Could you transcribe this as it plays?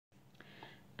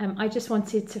I just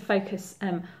wanted to focus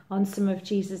on some of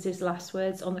Jesus's last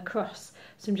words on the cross.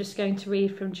 So I'm just going to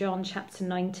read from John chapter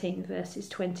 19, verses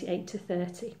 28 to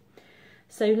 30.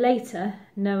 So later,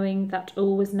 knowing that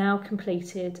all was now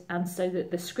completed, and so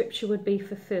that the scripture would be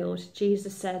fulfilled,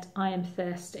 Jesus said, I am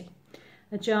thirsty.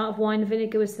 A jar of wine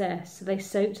vinegar was there, so they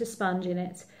soaked a sponge in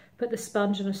it, put the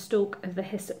sponge on a stalk of the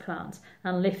hyssop plant,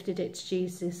 and lifted it to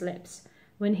Jesus' lips.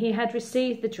 When he had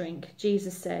received the drink,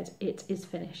 Jesus said, It is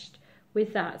finished.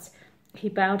 With that, he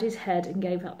bowed his head and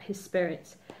gave up his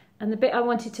spirit. And the bit I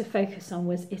wanted to focus on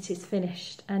was it is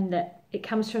finished, and that it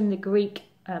comes from the Greek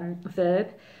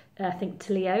verb, I think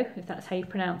teleo, if that's how you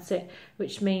pronounce it,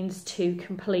 which means to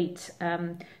complete,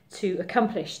 to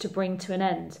accomplish, to bring to an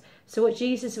end. So what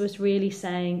Jesus was really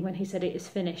saying when he said it is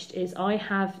finished is I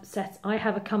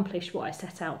have accomplished what I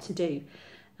set out to do.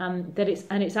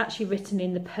 It's actually written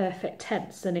in the perfect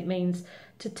tense, and it means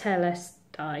to telestai,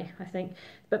 I think.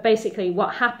 But basically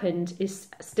what happened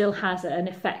still has an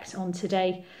effect on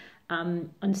today.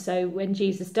 And so when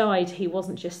Jesus died, he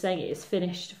wasn't just saying it is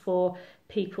finished for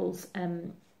people's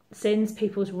sins,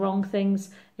 people's wrong things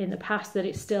in the past, that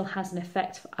it still has an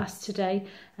effect for us today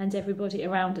and everybody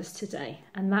around us today.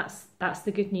 And that's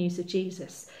the good news of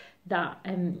Jesus, that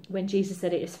when Jesus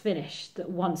said it is finished, that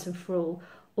once and for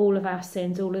all of our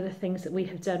sins, all of the things that we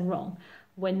have done wrong,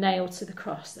 were nailed to the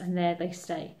cross, and there they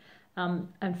stay.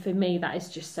 And for me, that is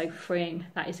just so freeing.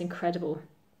 That is incredible.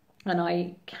 And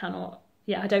I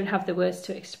don't have the words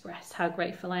to express how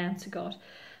grateful I am to God,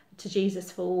 to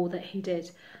Jesus, for all that he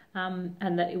did.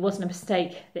 And that it wasn't a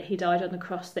mistake that he died on the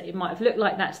cross, that it might have looked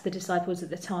like that to the disciples at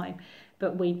the time,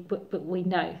 but we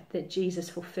know that Jesus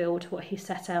fulfilled what he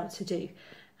set out to do,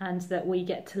 and that we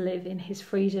get to live in his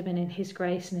freedom and in his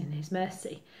grace and in his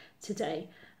mercy today.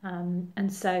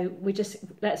 And so we just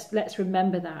let's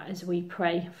remember that as we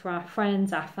pray for our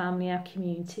friends, our family, our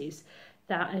communities,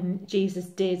 that Jesus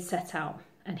did set out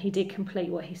and he did complete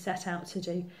what he set out to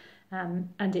do,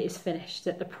 and it is finished,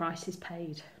 that the price is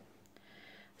paid.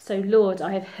 So, Lord,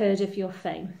 I have heard of your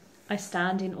fame. I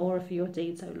stand in awe of your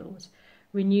deeds, O Lord.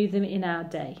 Renew them in our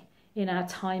day. In our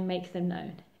time, make them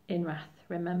known. In wrath,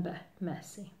 remember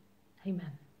mercy.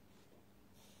 Amen.